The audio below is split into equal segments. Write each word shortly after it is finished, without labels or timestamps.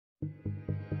Hey,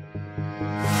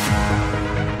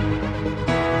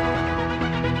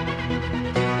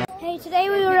 today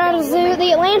we were at a zoo,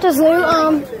 the Atlanta Zoo.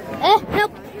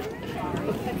 Help!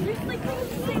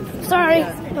 Sorry,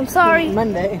 I'm sorry.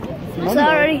 Monday.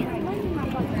 Sorry.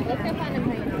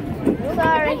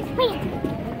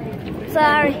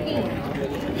 Sorry.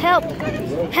 Help!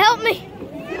 Help me!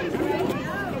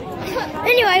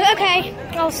 Anyway, okay,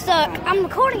 I was stuck. I'm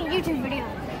recording a YouTube video.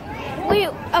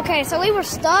 So we were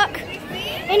stuck.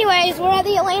 Anyways, we're at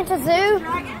the Atlanta Zoo.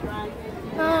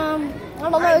 I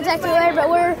don't know exactly where, but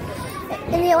we're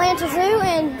in the Atlanta Zoo,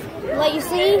 and let you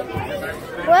see,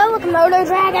 well, a Komodo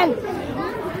dragon.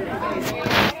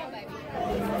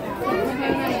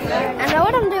 I know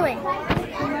what I'm doing.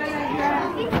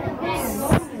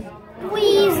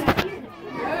 Please.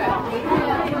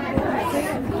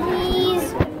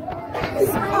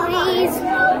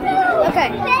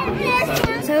 Okay.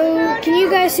 So, can you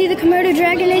guys see the Komodo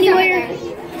dragon anywhere?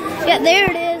 Yeah, there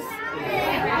it is.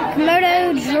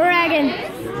 Komodo dragon.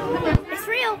 It's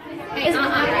real. It's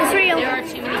real. There are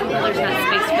too many people. There's not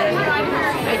space for them.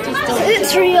 I just don't.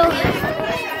 It's real.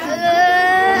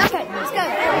 Okay, let's go.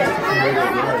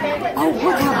 Oh,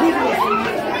 look how big it is.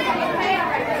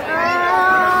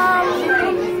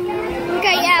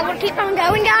 Okay, yeah, we'll keep on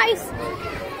going, guys.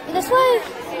 This way.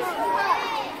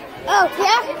 Oh,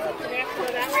 yeah?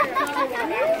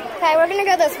 Okay, we're gonna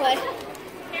go this way.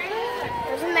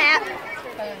 There's a map.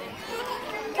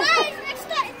 Guys, next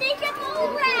time, they get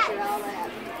mole rat.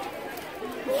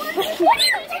 What are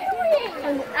you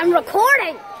doing? I'm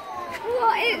recording.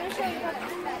 Well,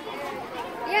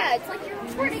 yeah, it's like you're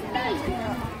recording me.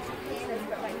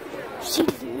 She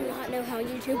does not know how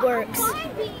YouTube works.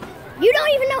 You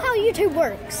don't even know how YouTube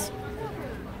works.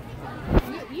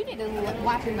 You need to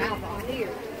wipe your mouth off here.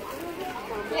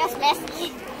 Yes,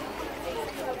 Bessie.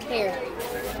 Here.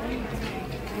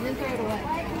 And then throw it away.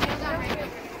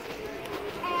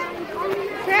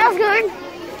 Smells good.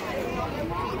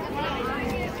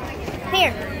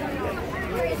 Here.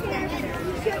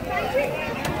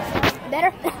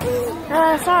 Better?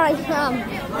 Sorry.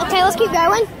 Okay, let's keep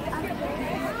going.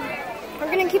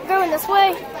 We're gonna keep going this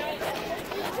way.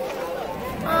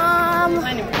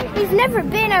 We've never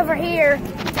been over here.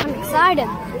 I'm excited.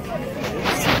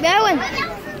 Let's keep going.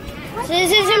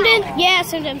 Is it zoomed in? Yeah,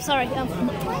 zoomed in. Sorry. I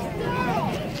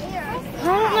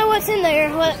don't know what's in there,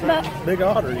 but Big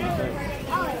otter, you think?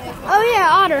 oh yeah,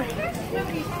 otter.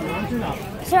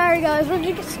 Sorry guys, we're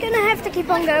just gonna have to keep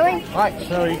on going. Alright,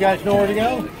 so you guys know where to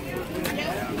go?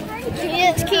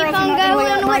 Let's keep on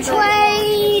going. Which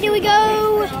way do we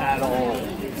go? At all.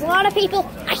 There's a lot of people.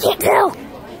 I can't tell.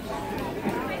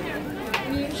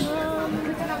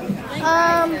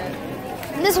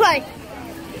 This way.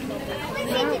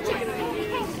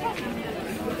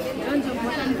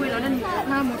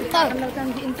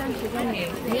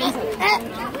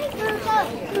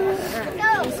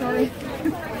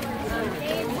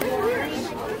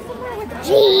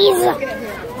 Jeez,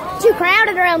 too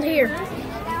crowded around here.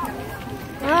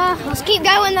 Let's keep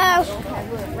going though,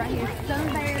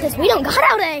 because we don't got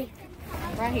all day.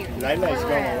 Right here. Layla's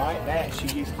gonna like that. She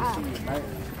used to see it there.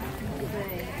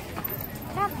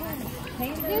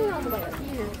 Can't do all the way up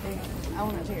here. I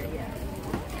want up here,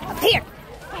 yeah. Up here.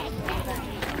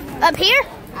 Up here?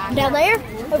 Down there?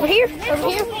 Over here? Over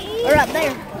here? Or up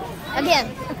there?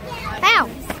 Again. Ow.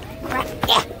 Crap.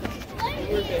 Yeah.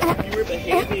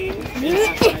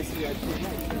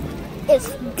 It's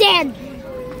dead.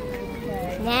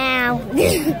 Now.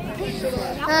 Maybe.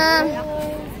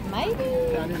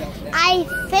 I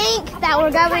think that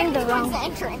we're going the wrong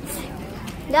entrance.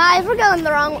 Guys, we're going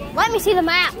the wrong. Let me see the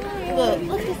map. Look.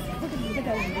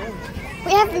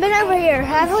 We haven't been over here,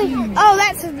 have we? Oh,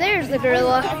 there's the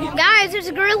gorilla. Guys, there's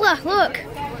a gorilla. Look.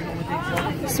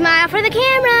 Smile for the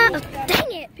camera. Oh,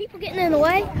 dang it. People getting in the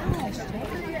way.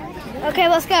 Okay,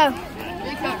 let's go.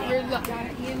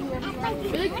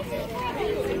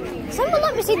 Someone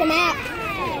let me see the map.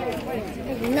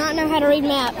 I do not know how to read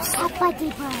maps.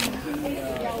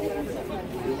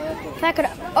 If I could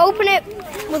open it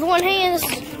with one hand.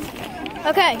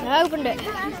 Okay, I opened it.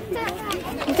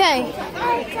 Okay.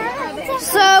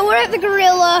 So we're at the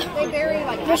gorilla.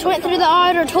 Just went through the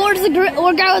otter towards the gorilla.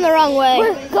 We're going the wrong way.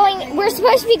 We're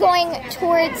supposed to be going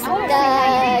towards the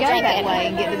That way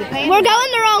and get to the pan. We're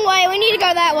going the wrong way. We need to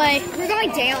go that way. We're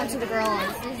going down to the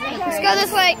gorillas. Let's go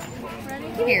this way.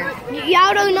 Here.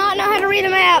 Y'all do not know how to read a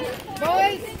map.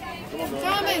 Boys,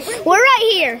 Thomas. We're right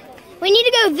here. We need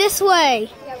to go this way.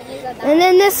 And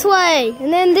then this way.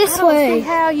 And then this way. See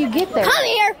how you get there. Come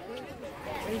here.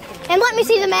 And let me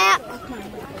see the map.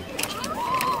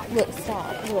 Look,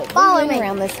 stop. Look, Follow we went me.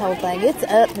 around this whole thing. It's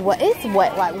up. It's way,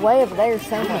 like way over there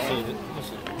somewhere.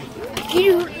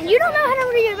 You don't know how to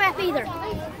read a map either.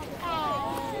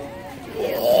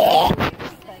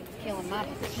 Killing my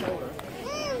shoulder.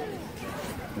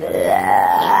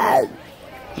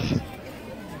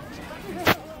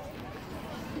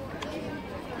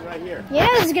 Right here. Yeah,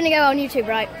 this is gonna go on YouTube,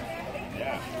 right?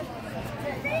 Yeah.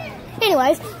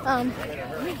 Anyways,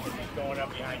 Going up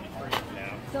behind the trees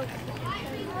now.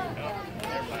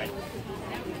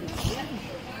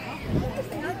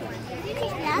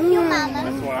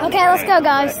 okay, let's go,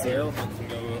 guys.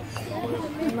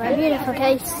 My beautiful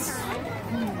case.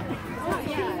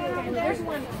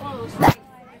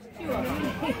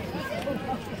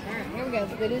 Here we go.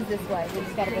 It is this way. We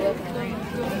just gotta go up and around.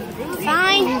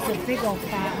 Fine. It's a big old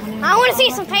fat one. I want to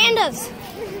see some pandas.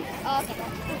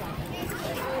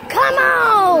 Come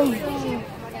on!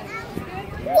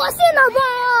 What's in the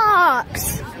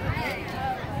box?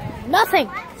 Nothing.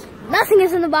 Nothing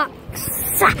is in the box.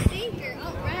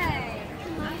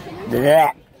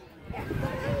 Blech.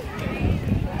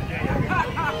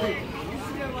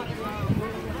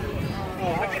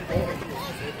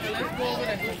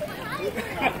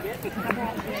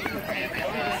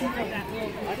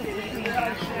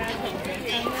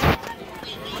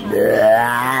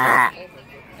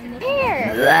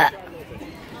 Here.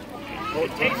 Well,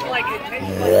 it tastes like it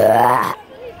tastes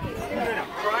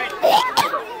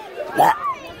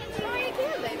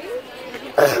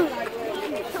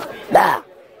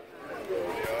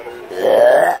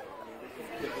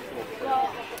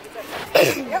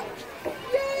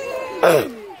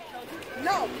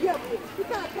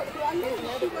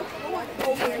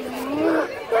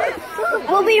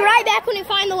We'll be right back when we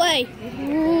find the way.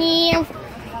 Yeah.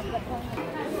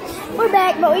 We're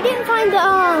back, but we didn't find the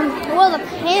the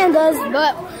pandas,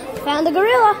 but found the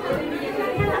gorilla.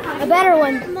 A better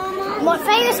one. A more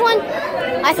famous one,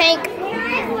 I think.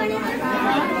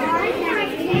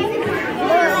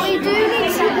 But we do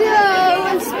need to go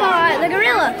and spot the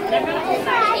gorilla.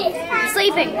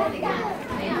 Sleeping.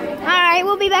 Alright,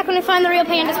 we'll be back when we find the real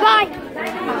pandas. Bye!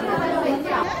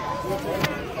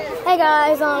 Hey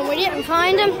guys, we didn't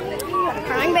find him. Got a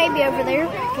crying baby over there,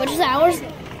 which is ours.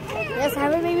 Yes, I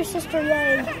have a baby sister,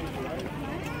 yay.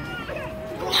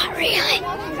 Not really.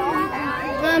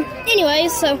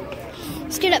 Anyways, so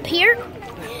let's get up here.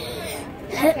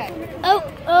 Oh.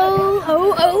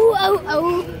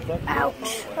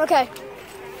 Ouch. Okay.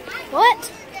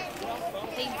 What?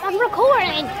 I'm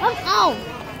recording. Come on.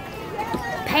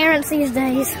 Parents these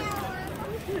days.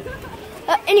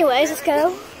 Anyways, let's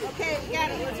go. Okay, we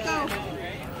got it. Let's go.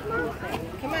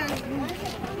 Come on.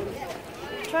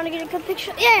 Trying to get a good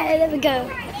picture. Yeah, there we go.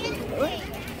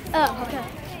 Oh, okay.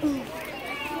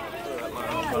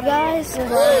 Hey guys.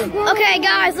 Okay,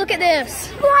 guys, look at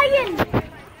this. Lion.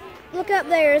 Look up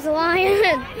there. There's a lion.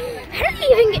 How did he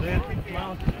even get?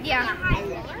 Yeah.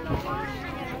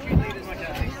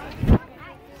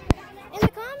 In the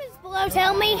comments below,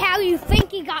 tell me how you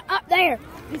think he got up there.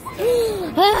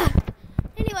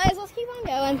 Anyways, let's keep on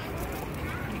going.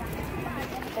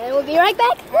 And we'll be right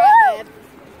back.